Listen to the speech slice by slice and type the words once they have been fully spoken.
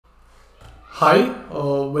Hi,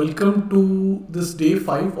 welcome to this day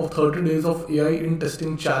 5 of 30 days of AI in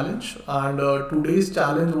testing challenge. And today's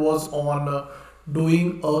challenge was on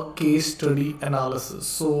doing a case study analysis.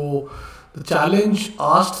 So the challenge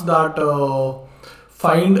asked that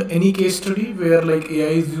find any case study where like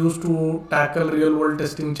AI is used to tackle real world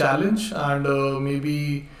testing challenge and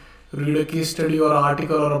maybe read a case study or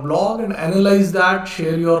article or a blog and analyze that,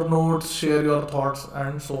 share your notes, share your thoughts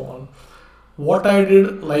and so on. What I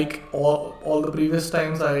did, like all the previous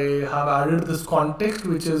times, I have added this context,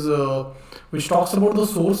 which talks about the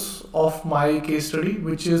source of my case study,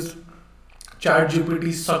 which is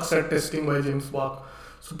ChatGPT sucks at testing by James Bark.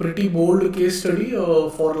 So pretty bold case study.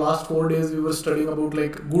 For last 4 days, we were studying about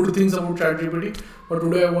like good things about ChatGPT, but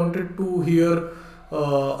today I wanted to hear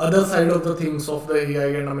other side of the things of the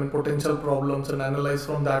AI and I mean potential problems and analyze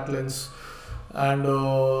from that lens. And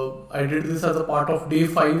I did this as a part of day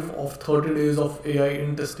 5 of 30 days of AI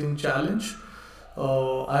in testing challenge.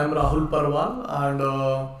 I am Rahul Parwal, and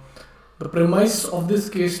the premise of this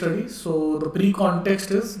case study, so the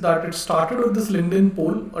pre-context is that it started with this LinkedIn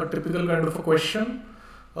poll, a typical kind of a question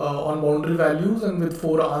on boundary values and with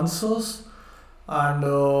 4 answers. And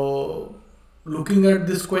looking at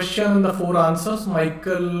this question and the 4 answers,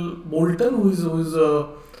 Michael Bolton, who is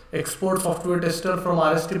a expert software tester from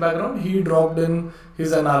RST background, he dropped in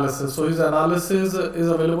his analysis. So his analysis is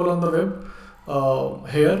available on the web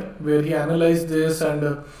here, where he analyzed this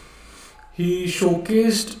and he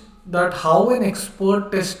showcased that how an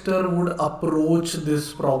expert tester would approach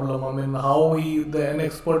this problem. I mean, how an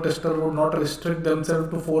expert tester would not restrict themselves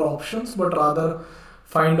to 4 options, but rather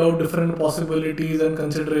find out different possibilities and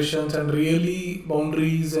considerations and really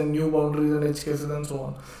boundaries and new boundaries and edge cases and so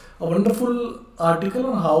on. A wonderful article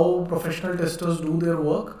on how professional testers do their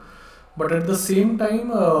work, but at the same time,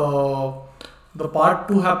 the part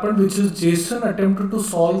 2 happened, which is Jason attempted to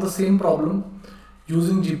solve the same problem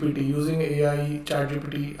using GPT, using AI,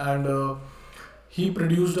 ChatGPT, and he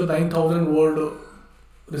produced a 9,000 word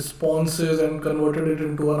responses and converted it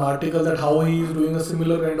into an article that how he is doing a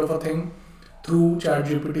similar kind of a thing through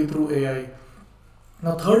ChatGPT, through AI.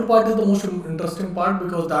 Now, third part is the most interesting part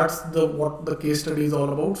because that's the what the case study is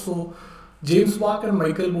all about. So, James Bark and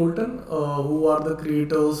Michael Bolton, who are the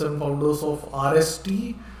creators and founders of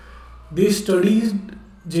RST, they studied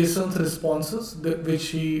Jason's responses, which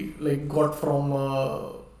he like got from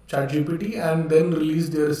ChatGPT, and then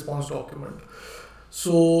released their response document.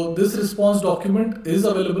 So this response document is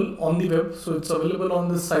available on the web. So it's available on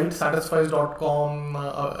the site satisfies.com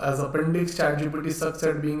as appendix. ChatGPT sucks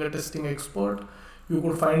at being a testing expert. You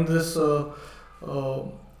could find this uh,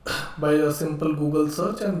 by a simple Google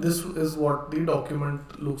search, and this is what the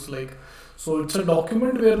document looks like. So it's a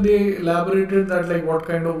document where they elaborated that like what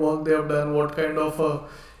kind of work they have done, what kind of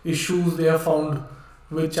issues they have found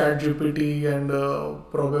with ChatGPT, and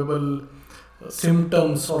probable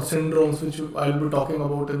symptoms or syndromes which I'll be talking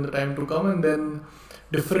about in the time to come, and then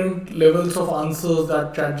different levels of answers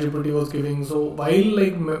that ChatGPT was giving. So while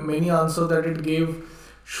like many answers that it gave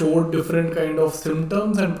showed different kind of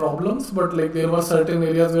symptoms and problems, but like there were certain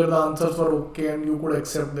areas where the answers were okay and you could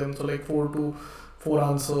accept them. So like 4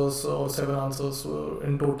 answers or 7 answers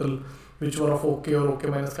in total, which were of okay or okay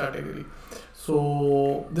minus category.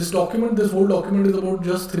 So this whole document is about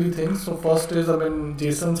just 3 things. So first is, I mean,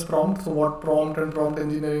 Jason's prompt. So what prompt and prompt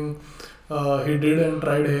engineering he did and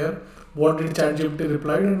tried here. What did ChatGPT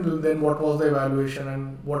replied, and then what was the evaluation,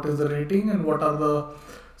 and what is the rating, and what are the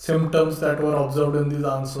symptoms that were observed in these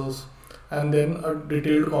answers, and then a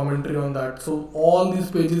detailed commentary on that. So all these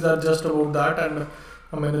pages are just about that, and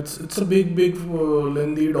I mean it's a big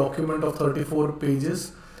lengthy document of 34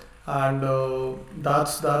 pages, and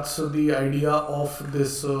that's the idea of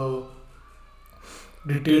this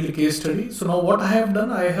detailed case study. So now what I have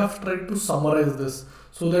done, I have tried to summarize this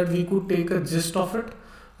so that we could take a gist of it,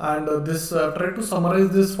 and this tried to summarize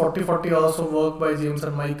this 40 hours of work by James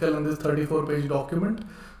and Michael in this 34-page document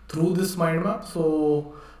through this mind map.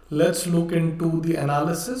 So let's look into the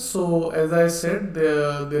analysis. So as I said,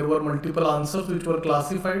 there were multiple answers which were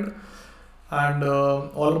classified, and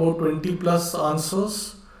all about 20 plus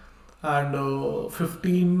answers, and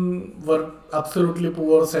 15 were absolutely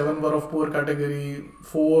poor, 7 were of poor category,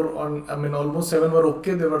 4 on, I mean almost 7 were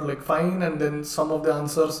okay, they were like fine, and then some of the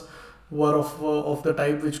answers were of the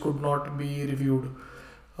type which could not be reviewed.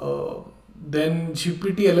 Then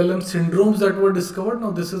GPT LLM syndromes that were discovered. Now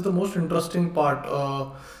this is the most interesting part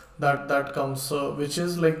that comes, which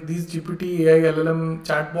is like these GPT AI LLM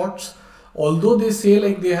chatbots, although they say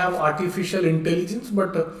like they have artificial intelligence,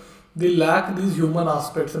 but they lack these human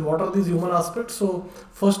aspects. And what are these human aspects? So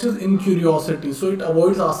first is incuriosity. So it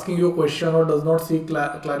avoids asking you a question or does not seek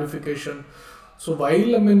clarification. So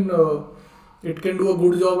while it can do a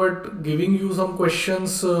good job at giving you some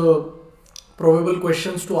questions, probable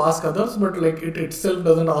questions to ask others, but like it itself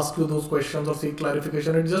doesn't ask you those questions or seek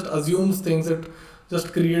clarification. It just assumes things. It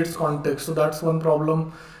just creates context. So that's one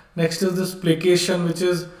problem. Next is this placation, which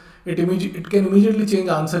is it can immediately change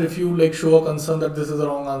answer if you like show a concern that this is a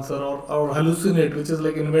wrong answer, or hallucinate, which is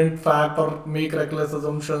like invent fact or make reckless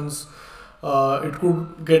assumptions. It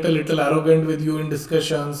could get a little arrogant with you in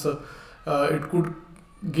discussions. It could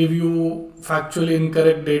give you factually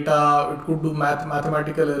incorrect data. It could do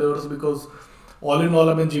mathematical errors, because all in all,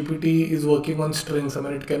 I mean, GPT is working on strings. I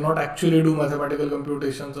mean, it cannot actually do mathematical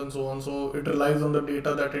computations and so on. So it relies on the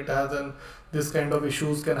data that it has, and this kind of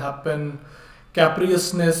issues can happen.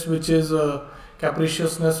 Capriciousness, which is I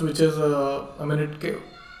mean,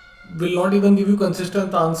 will not even give you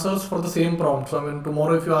consistent answers for the same prompt. So I mean,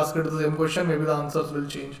 tomorrow if you ask it the same question, maybe the answers will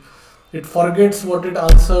change. It forgets what it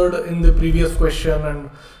answered in the previous question, and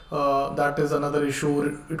that is another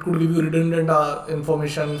issue. It could give you redundant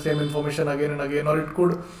information, same information again and again, or it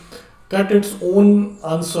could cut its own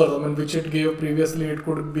answer. I mean, which it gave previously, it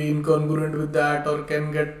could be incongruent with that, or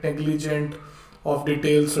can get negligent of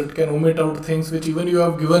details. So it can omit out things which even you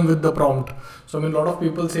have given with the prompt. So I mean, a lot of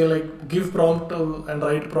people say like give prompt and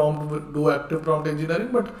write prompt, do active prompt engineering,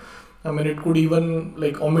 but I mean, it could even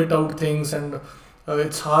like omit out things, and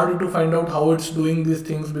it's hard to find out how it's doing these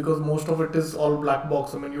things, because most of it is all black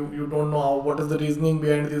box. I mean, you don't know what is the reasoning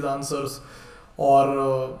behind these answers,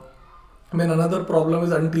 or I mean, another problem is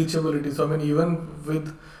unteachability. So I mean, even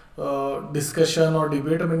with discussion or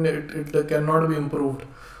debate, I mean, it cannot be improved.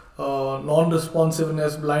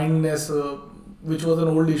 Non-responsiveness, blindness, which was an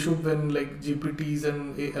old issue when like GPTs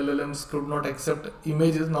and LLMs could not accept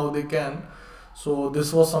images. Now they can. So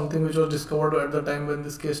this was something which was discovered at the time when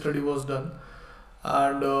this case study was done,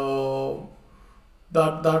 and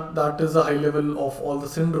that is a high level of all the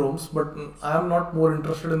syndromes. But I am not more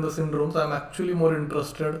interested in the syndromes. I am actually more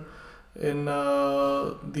interested in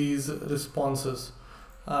these responses.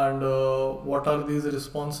 And what are these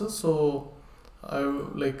responses? So I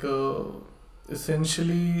like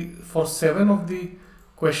essentially for seven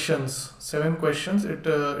questions, it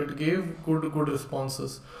gave good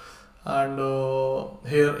responses, and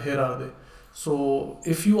here are they. So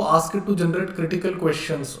if you ask it to generate critical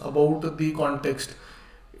questions about the context,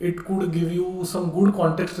 it could give you some good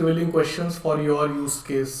context revealing questions for your use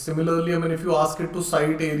case. Similarly, I mean, if you ask it to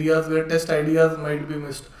cite areas where test ideas might be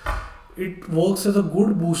missed, it works as a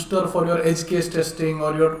good booster for your edge case testing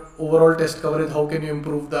or your overall test coverage. How can you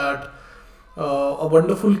improve that? A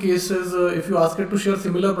wonderful case is if you ask it to share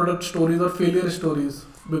similar product stories or failure stories,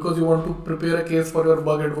 because you want to prepare a case for your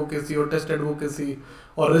bug advocacy or test advocacy,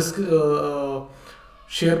 or risk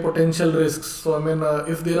share potential risks. So I mean,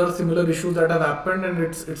 if there are similar issues that have happened and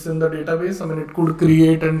it's in the database, I mean, it could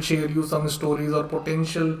create and share you some stories or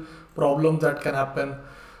potential problems that can happen.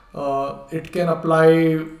 It can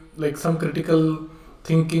apply like some critical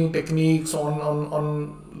thinking techniques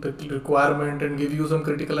on the requirement and give you some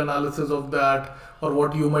critical analysis of that, or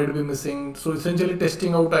what you might be missing. So essentially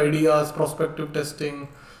testing out ideas, prospective testing,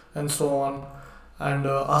 and so on, and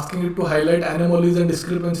asking it to highlight anomalies and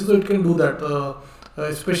discrepancies. So it can do that,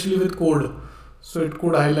 especially with code. So it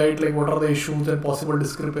could highlight like what are the issues and possible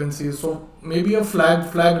discrepancies. So maybe a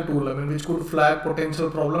flag tool, I mean, which could flag potential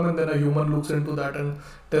problem, and then a human looks into that and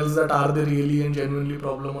tells that are they really and genuinely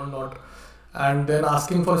problem or not. And then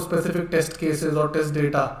asking for specific test cases or test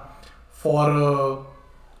data for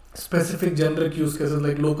specific generic use cases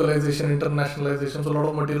like localization, internationalization. So a lot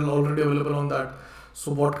of material already available on that.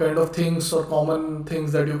 So what kind of things or common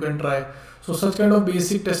things that you can try. So such kind of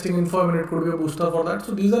basic testing info, I mean, it could be a booster for that.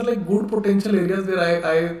 So these are like good potential areas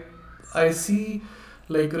where I see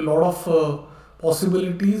like a lot of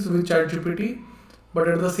possibilities with ChatGPT. But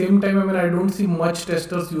at the same time, I mean, I don't see much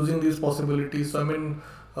testers using these possibilities. So I mean,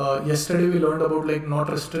 yesterday we learned about like not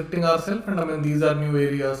restricting ourselves, and I mean, these are new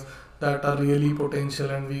areas that are really potential,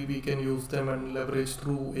 and we can use them and leverage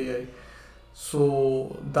through AI.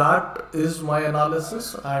 So that is my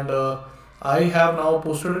analysis, and I have now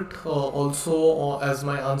posted it also as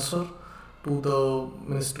my answer to the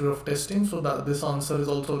Ministry of Testing. So that this answer is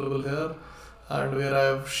also available here, and where I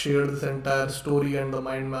have shared this entire story and the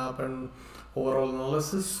mind map and overall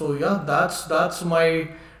analysis. So yeah, that's my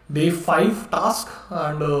day 5 task,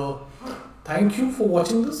 and thank you for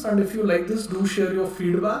watching this. And if you like this, do share your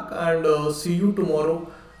feedback, and see you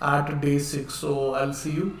tomorrow at day 6. So I'll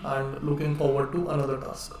see you, and looking forward to another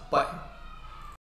task. Bye.